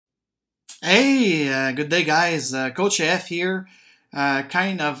Hey, good day, guys. Coach AF here.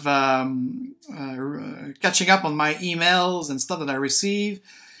 Kind of catching up on my emails and stuff that I receive.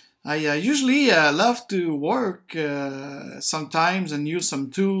 I usually love to work sometimes and use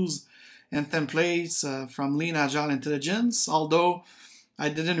some tools and templates from Lean Agile Intelligence, although I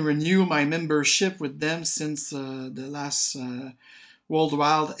didn't renew my membership with them since the last World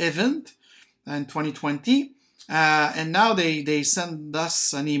Wild event in 2020. And now they send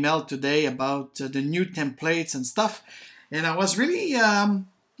us an email today about the new templates and stuff. And I was really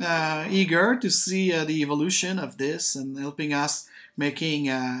eager to see the evolution of this and helping us making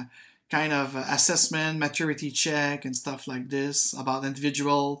kind of assessment, maturity check and stuff like this about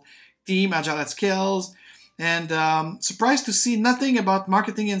individual team, agile at scales. And surprised to see nothing about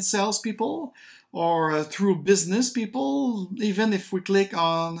marketing and sales people or through business people, even if we click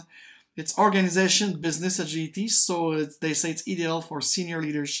on it's organization business agility, so they say it's ideal for senior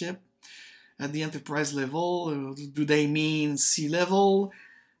leadership at the enterprise level. Do they mean C-level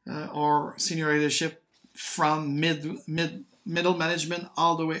or senior leadership from middle management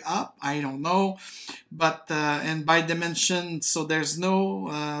all the way up? I don't know, but and by dimension, so there's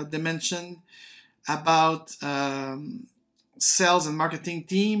no dimension about sales and marketing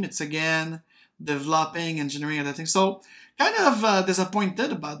team. It's again developing, engineering, and other things. So kind of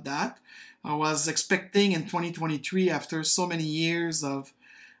disappointed about that. I was expecting in 2023, after so many years of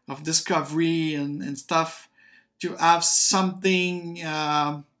discovery and stuff, to have something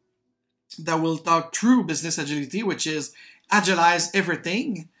that will talk through business agility, which is agilize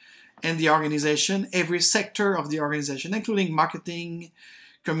everything in the organization, every sector of the organization, including marketing,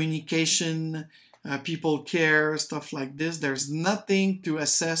 communication, people care, stuff like this. There's nothing to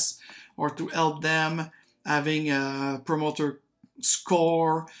assess or to help them having a promoter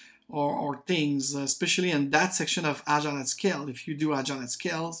score or things, especially in that section of Agile at Scale. If you do Agile at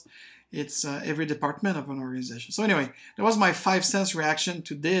Scales, it's every department of an organization. So anyway, that was my 5 cents reaction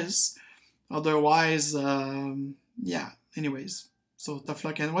to this. Otherwise, yeah, anyways. So tough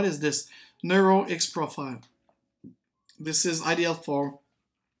luck. And what is this? Neuro X profile. This is ideal for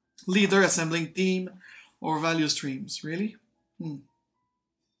leader assembling team or value streams. Really?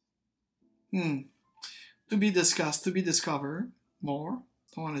 To be discussed, to be discovered more.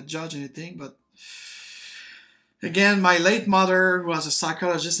 Don't want to judge anything, but again, my late mother, who was a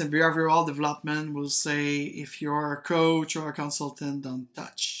psychologist in behavioral development, will say if you're a coach or a consultant, don't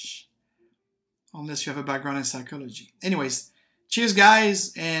touch unless you have a background in psychology. Anyways, cheers,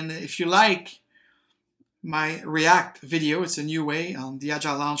 guys, and if you like my React video, it's a new way on the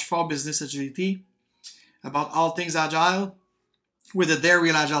Agile Lounge for Business Agility about all things Agile with the Dare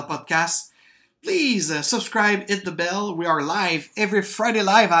Real Agile podcast. Please subscribe, hit the bell. We are live every Friday,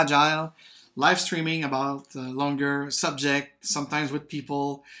 live Agile, live streaming about longer subject, sometimes with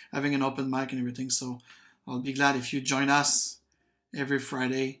people having an open mic and everything. So I'll be glad if you join us every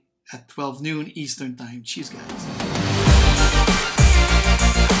Friday at 12 noon Eastern time. Cheers, guys.